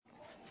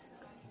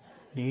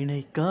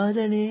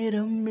நினைக்காத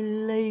நேரம்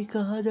இல்லை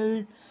காதல்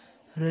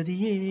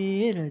ரதியே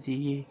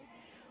ரதியே,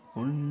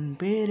 உன்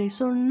பேரை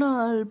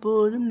சொன்னால்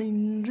போதும்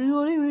நின்று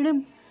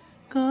ஒளிவிடும்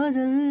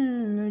காதல்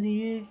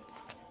நதியே.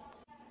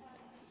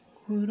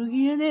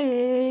 உருகியதே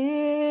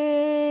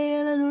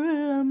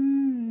எனதுள்ளம்,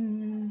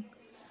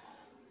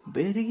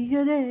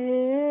 பெருகியதே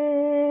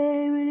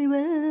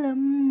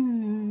விழிவெள்ளம்,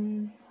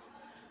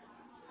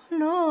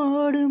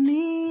 நோடும்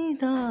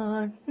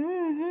நீதான்